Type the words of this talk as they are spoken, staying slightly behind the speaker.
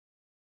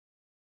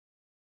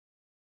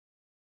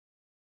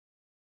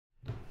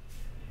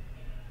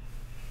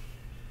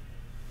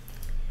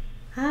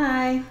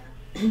Hi,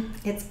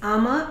 it's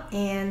Amma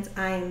and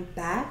I'm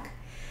back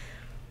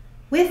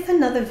with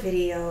another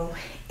video,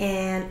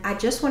 and I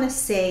just want to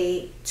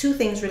say two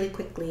things really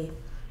quickly.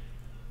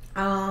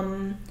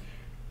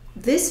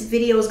 This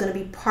video is going to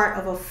be part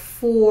of a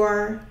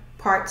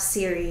 4-part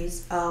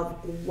series of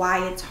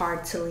why it's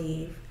hard to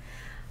leave.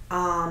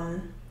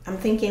 I'm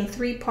thinking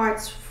 3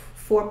 parts,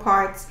 4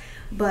 parts,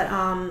 but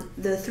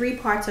the 3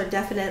 parts are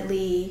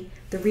definitely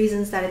the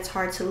reasons that it's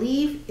hard to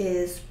leave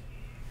is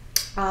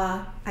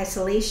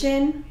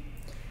isolation,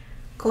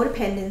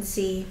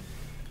 codependency,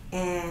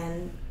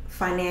 and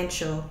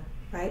financial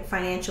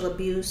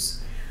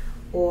abuse,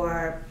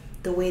 or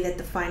the way that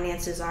the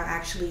finances are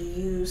actually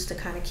used to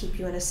kind of keep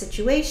you in a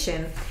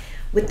situation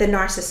with the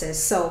narcissist.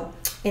 So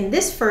in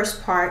this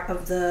first part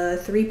of the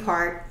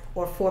 3-part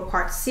or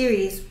 4-part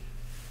series,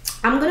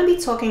 I'm going to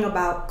be talking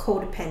about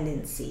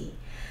codependency,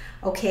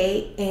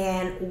 okay,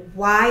 and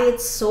why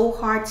it's so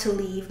hard to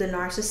leave the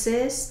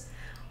narcissist,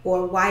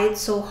 or why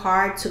it's so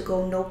hard to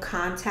go no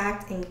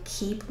contact and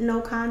keep no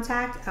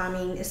contact. I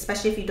mean,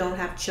 especially if you don't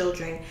have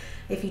children.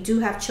 If you do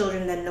have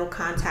children, then no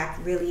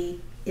contact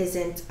really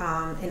isn't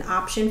an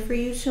option for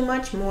you too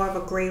much. More of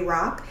a gray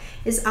rock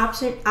is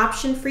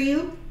option for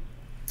you.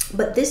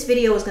 But this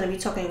video is going to be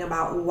talking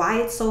about why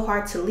it's so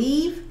hard to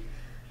leave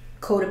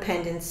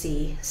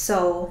codependency.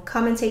 So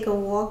come and take a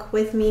walk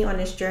with me on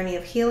this journey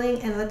of healing,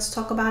 and let's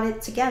talk about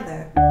it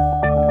together.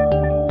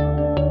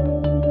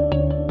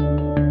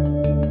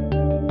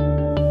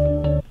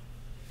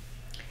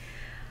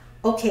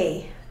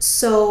 Okay,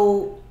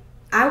 so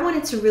I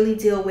wanted to really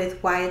deal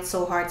with why it's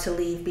so hard to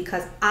leave,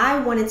 because I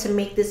wanted to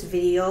make this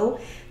video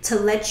to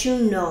let you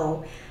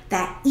know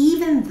that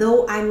even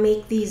though I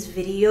make these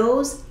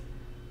videos,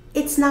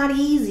 it's not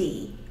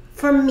easy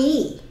for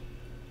me.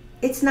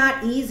 It's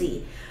not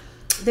easy.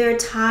 There are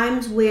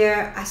times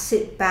where I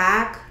sit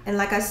back, and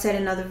like I said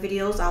in other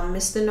videos, I'll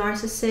miss the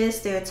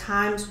narcissist. There are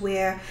times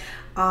where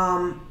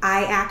I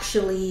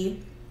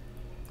actually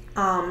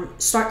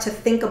start to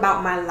think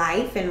about my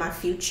life and my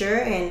future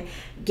and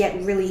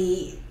get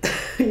really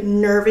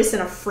nervous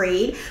and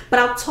afraid. But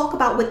I'll talk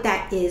about what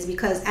that is,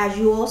 because as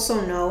you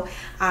also know,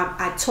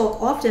 I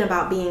talk often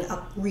about being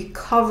a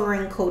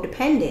recovering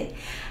codependent.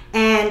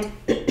 And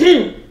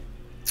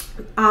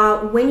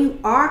when you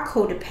are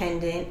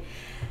codependent,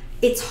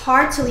 it's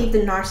hard to leave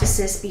the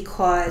narcissist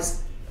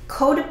because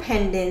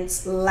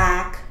codependents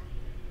lack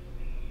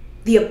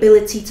the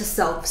ability to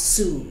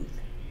self-soothe.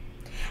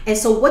 And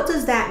so what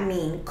does that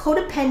mean?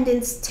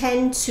 Codependents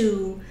tend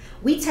to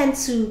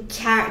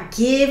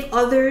give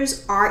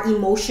others our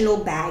emotional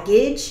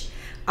baggage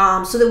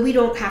so that we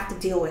don't have to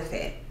deal with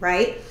it,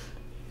 right?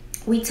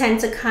 We tend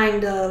to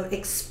kind of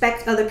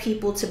expect other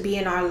people to be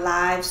in our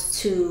lives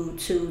to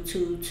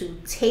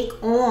take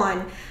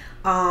on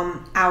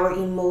our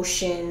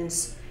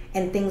emotions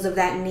and things of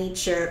that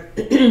nature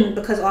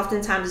because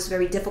oftentimes it's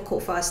very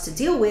difficult for us to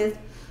deal with.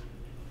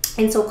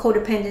 And so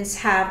codependents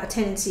have a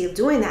tendency of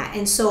doing that.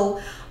 And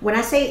so when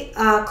I say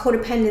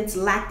codependents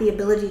lack the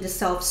ability to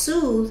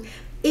self-soothe,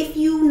 if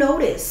you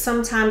notice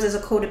sometimes as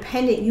a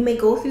codependent, you may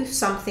go through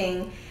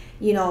something,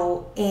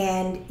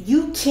 and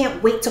you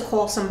can't wait to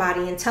call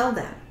somebody and tell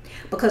them,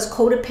 because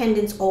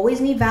codependents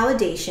always need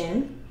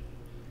validation.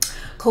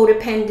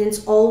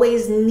 Codependents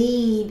always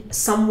need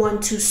someone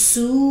to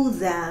soothe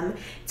them,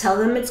 tell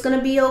them it's going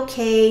to be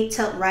okay,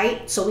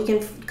 right? So we can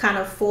kind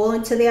of fall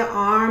into their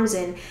arms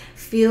and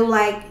feel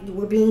like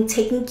we're being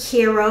taken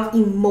care of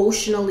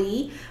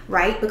emotionally,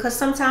 right? Because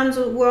sometimes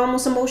we're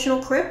almost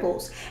emotional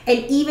cripples.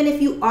 And even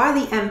if you are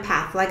the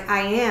empath like I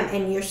am,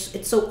 and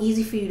it's so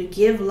easy for you to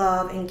give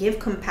love and give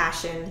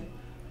compassion,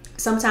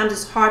 sometimes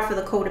it's hard for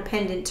the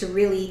codependent to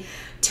really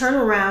turn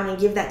around and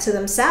give that to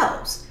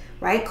themselves,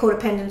 right?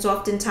 Codependents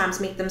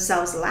oftentimes make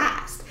themselves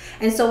last.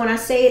 And so when I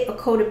say a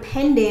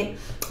codependent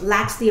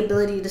lacks the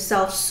ability to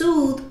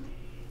self-soothe,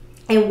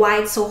 and why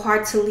it's so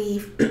hard to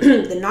leave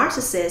the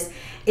narcissist,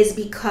 is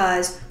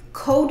because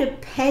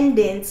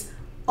codependents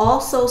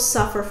also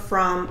suffer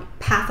from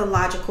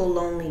pathological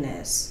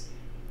loneliness.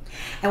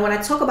 And when I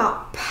talk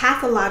about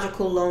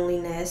pathological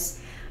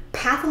loneliness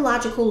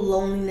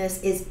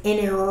is an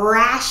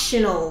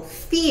irrational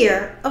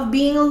fear of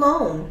being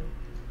alone,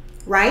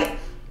 right?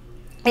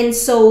 And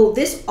so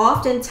this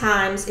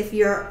oftentimes, if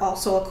you're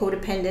also a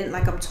codependent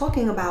like I'm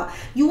talking about,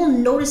 you will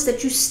notice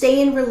that you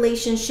stay in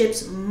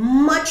relationships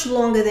much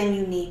longer than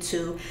you need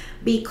to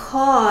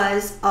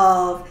because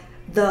of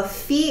the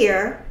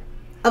fear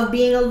of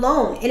being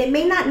alone. And it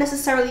may not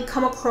necessarily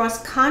come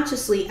across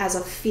consciously as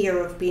a fear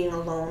of being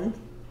alone,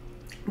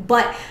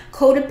 but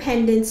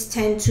codependents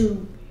tend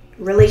to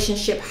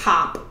relationship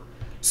hop.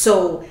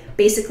 So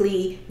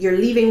basically you're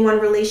leaving one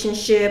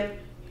relationship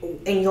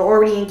and you're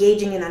already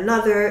engaging in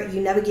another.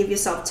 You never give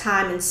yourself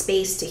time and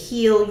space to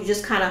heal. You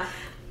just kind of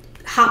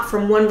hop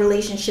from one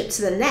relationship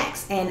to the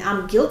next. And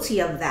I'm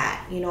guilty of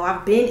that.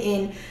 I've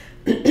been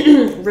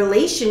in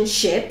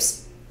relationships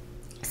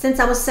since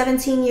I was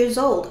 17 years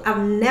old. I've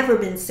never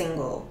been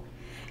single.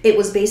 It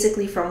was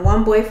basically from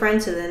one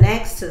boyfriend to the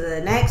next, to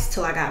the next,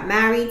 till I got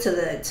married, to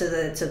the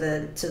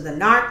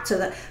narc, to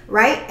the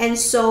right. And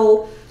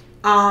so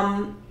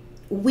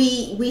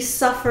we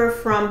suffer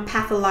from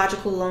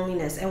pathological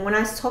loneliness. And when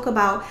I talk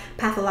about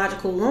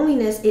pathological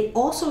loneliness, it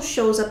also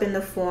shows up in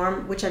the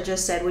form, which I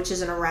just said, which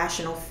is an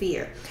irrational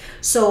fear.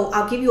 So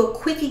I'll give you a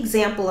quick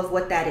example of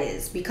what that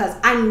is, because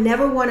I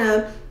never want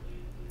to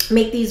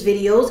make these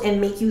videos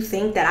and make you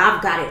think that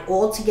I've got it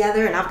all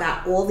together and I've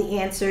got all the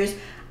answers.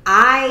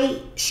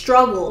 I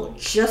struggle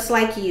just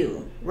like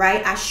you,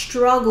 right? I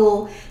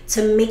struggle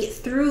to make it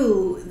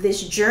through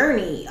this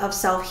journey of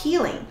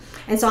self-healing.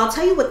 And so I'll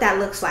tell you what that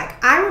looks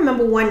like. I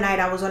remember one night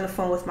I was on the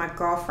phone with my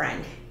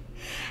girlfriend,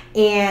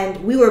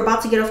 and we were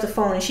about to get off the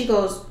phone, and she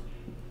goes,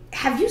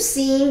 have you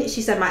seen,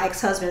 she said my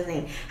ex-husband's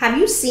name, have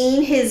you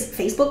seen his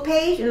Facebook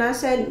page? And I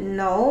said,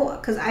 no,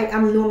 because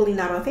I'm normally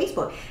not on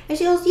Facebook. And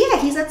she goes, yeah,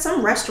 he's at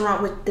some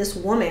restaurant with this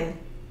woman,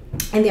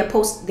 and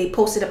they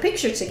posted a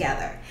picture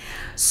together.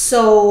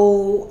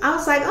 So I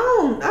was like,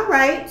 oh, all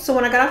right. So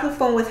when I got off the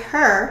phone with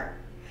her,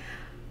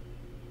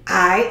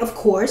 I, of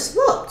course,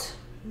 looked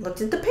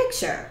at the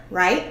picture,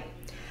 right?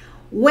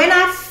 When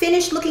I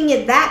finished looking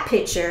at that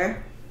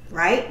picture,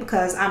 right,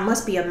 because I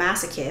must be a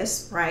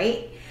masochist,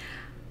 right,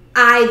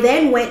 I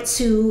then went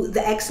to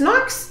the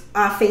ex-narc's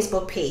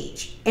Facebook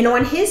page. And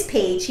on his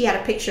page, he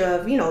had a picture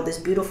of, you know, this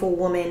beautiful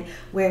woman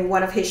wearing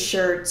one of his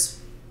shirts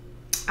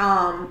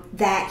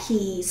that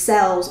he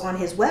sells on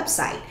his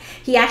website.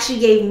 He actually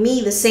gave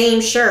me the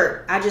same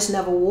shirt. I just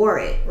never wore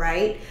it,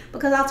 right?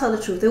 Because I'll tell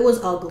the truth, it was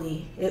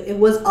ugly. It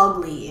was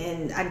ugly,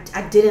 and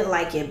I didn't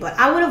like it, but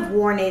I would have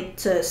worn it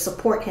to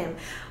support him.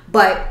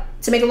 But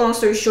to make a long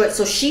story short,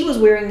 so she was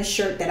wearing the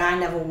shirt that I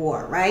never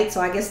wore, right?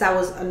 So I guess that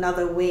was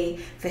another way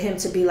for him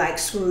to be like,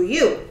 screw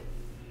you,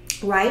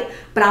 right?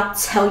 But I'll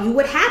tell you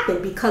what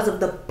happened because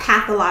of the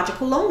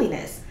pathological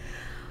loneliness.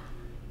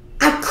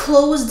 I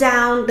closed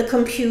down the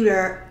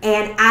computer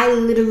and I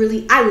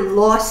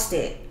lost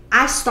it.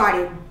 I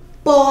started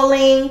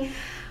bawling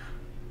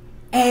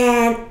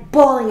and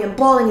bawling and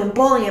bawling and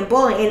bawling and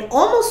bawling, and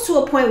almost to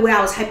a point where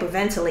I was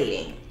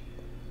hyperventilating.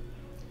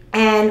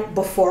 And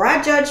before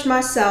I judged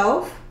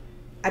myself,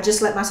 I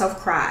just let myself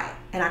cry.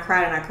 And I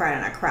cried and I cried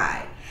and I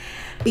cried.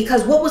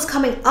 Because what was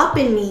coming up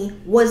in me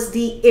was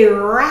the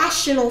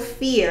irrational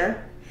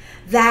fear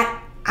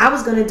that I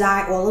was going to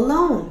die all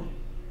alone.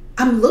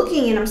 I'm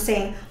looking and I'm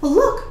saying, well,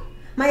 look,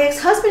 my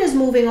ex-husband is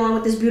moving on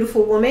with this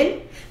beautiful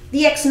woman.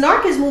 The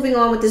ex-narc is moving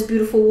on with this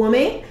beautiful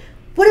woman.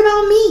 What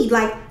about me?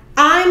 Like,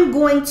 I'm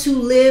going to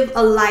live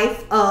a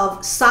life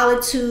of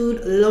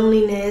solitude,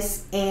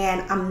 loneliness,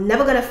 and I'm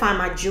never going to find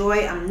my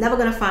joy. I'm never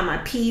going to find my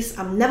peace.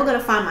 I'm never going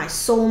to find my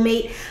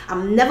soulmate.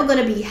 I'm never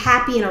going to be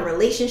happy in a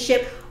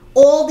relationship.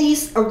 All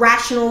these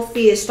irrational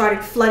fears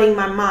started flooding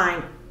my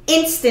mind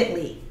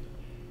instantly.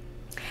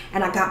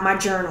 And I got my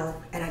journal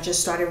and I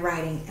just started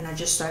writing, and I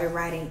just started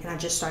writing, and I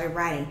just started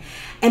writing.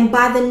 And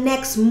by the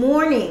next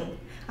morning,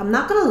 I'm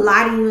not going to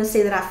lie to you and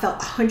say that I felt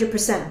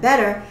 100%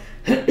 better,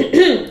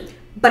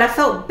 but I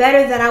felt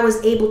better that I was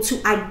able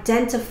to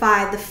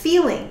identify the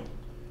feeling.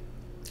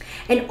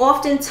 And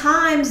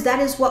oftentimes that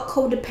is what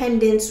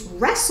codependents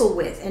wrestle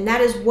with, and that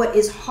is what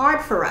is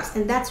hard for us.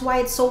 And that's why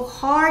it's so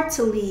hard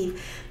to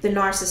leave the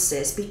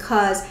narcissist,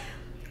 because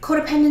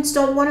codependents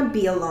don't want to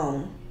be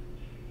alone.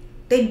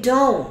 They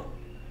don't.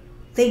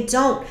 They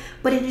don't.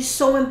 But it is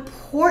so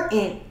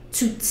important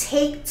to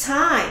take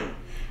time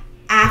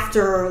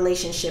after a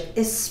relationship,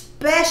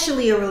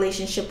 especially a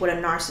relationship with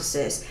a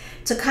narcissist,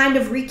 to kind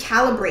of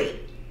recalibrate,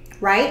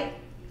 right?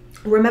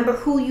 Remember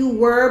who you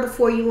were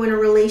before you were in a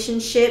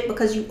relationship,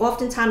 because you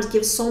oftentimes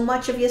give so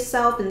much of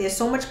yourself, and there's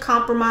so much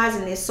compromise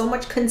and there's so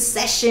much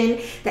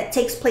concession that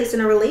takes place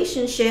in a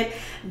relationship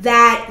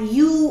that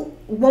you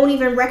won't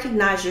even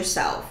recognize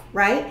yourself,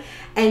 right?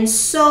 And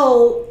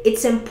so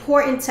it's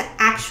important to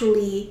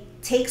actually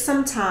take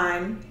some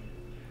time,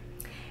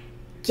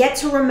 get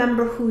to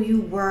remember who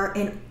you were,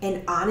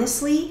 and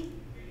honestly,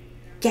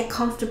 get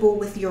comfortable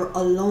with your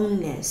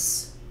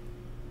aloneness,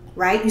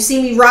 right? You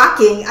see me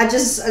rocking. I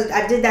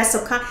did that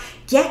subconscious.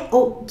 Get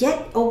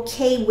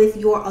okay with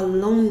your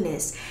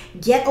aloneness.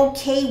 Get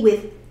okay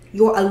with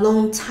your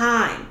alone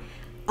time.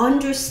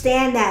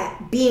 Understand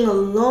that being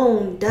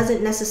alone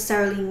doesn't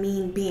necessarily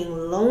mean being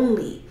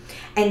lonely.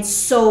 And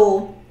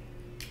so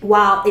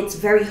while it's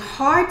very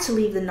hard to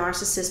leave the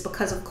narcissist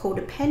because of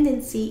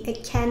codependency,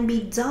 it can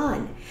be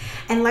done.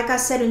 And like I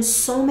said in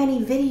so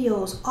many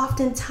videos,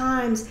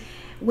 oftentimes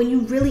when you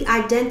really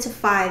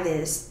identify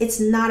this, it's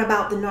not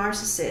about the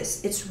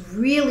narcissist. It's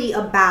really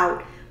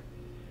about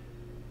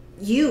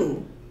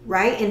you,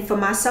 right? And for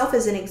myself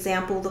as an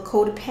example, the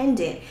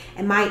codependent,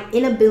 and my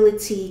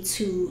inability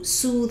to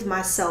soothe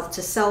myself,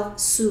 to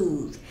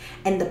self-soothe,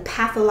 and the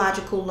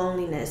pathological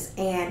loneliness.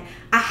 And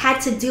I had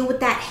to deal with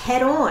that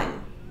head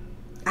on.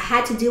 I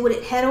had to deal with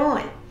it head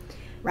on,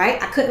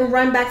 right? I couldn't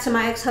run back to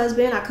my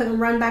ex-husband. I couldn't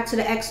run back to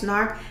the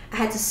ex-narc. I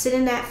had to sit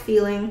in that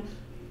feeling.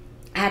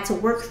 I had to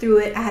work through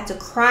it. I had to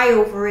cry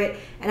over it.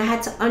 And I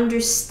had to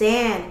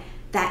understand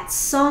that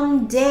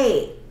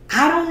someday,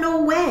 I don't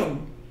know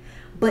when,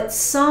 But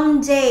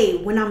someday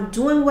when I'm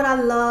doing what I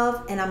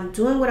love and I'm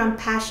doing what I'm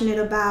passionate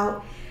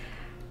about,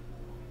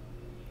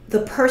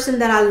 the person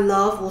that I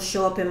love will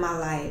show up in my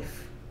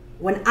life.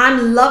 When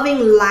I'm loving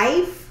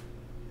life,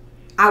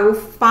 I will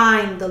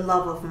find the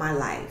love of my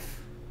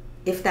life,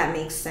 if that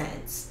makes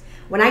sense.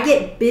 When I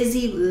get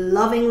busy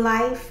loving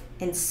life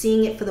and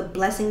seeing it for the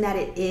blessing that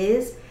it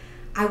is,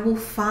 I will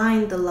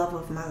find the love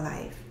of my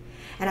life.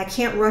 And I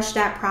can't rush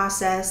that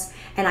process,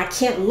 and I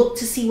can't look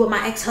to see what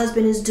my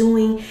ex-husband is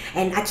doing,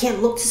 and I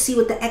can't look to see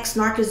what the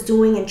ex-narc is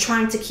doing and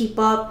trying to keep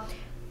up,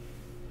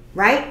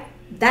 right?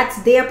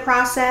 That's their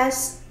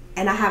process,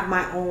 and I have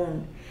my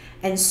own.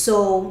 And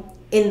so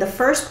in the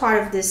first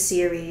part of this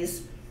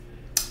series,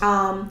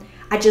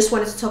 I just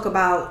wanted to talk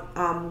about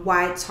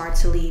why it's hard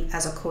to leave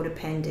as a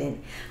codependent.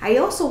 I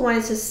also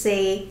wanted to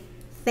say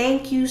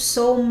thank you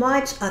so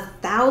much.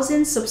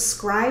 1,000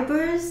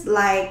 subscribers.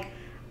 Like,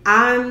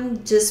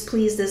 I'm just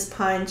pleased as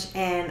punch,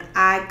 and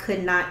I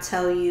could not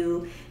tell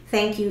you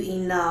thank you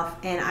enough.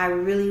 And I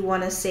really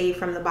want to say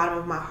from the bottom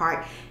of my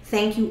heart,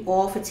 thank you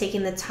all for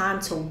taking the time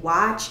to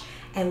watch.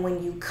 And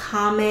when you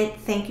comment,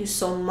 thank you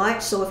so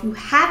much. So if you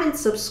haven't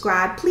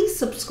subscribed, please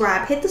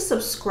subscribe. Hit the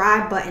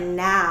subscribe button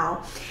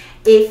now.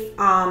 If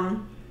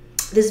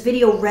this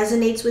video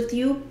resonates with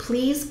you,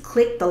 please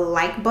click the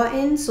like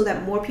button so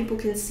that more people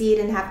can see it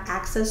and have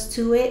access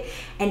to it.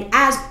 And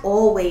as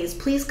always,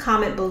 please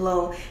comment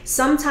below.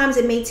 Sometimes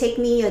it may take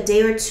me a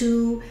day or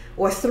 2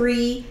 or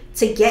 3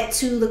 to get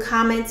to the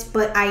comments,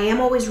 but I am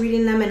always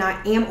reading them and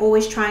I am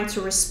always trying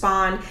to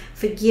respond.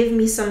 Forgive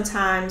me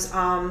sometimes.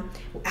 I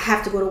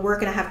have to go to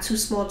work and I have 2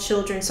 small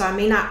children, so I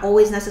may not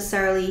always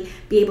necessarily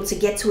be able to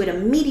get to it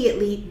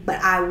immediately,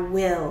 but I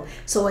will.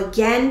 So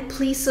again,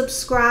 please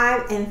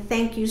subscribe, and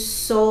thank you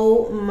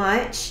so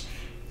much.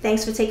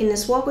 Thanks for taking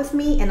this walk with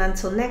me, and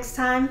until next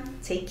time,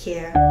 take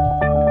care.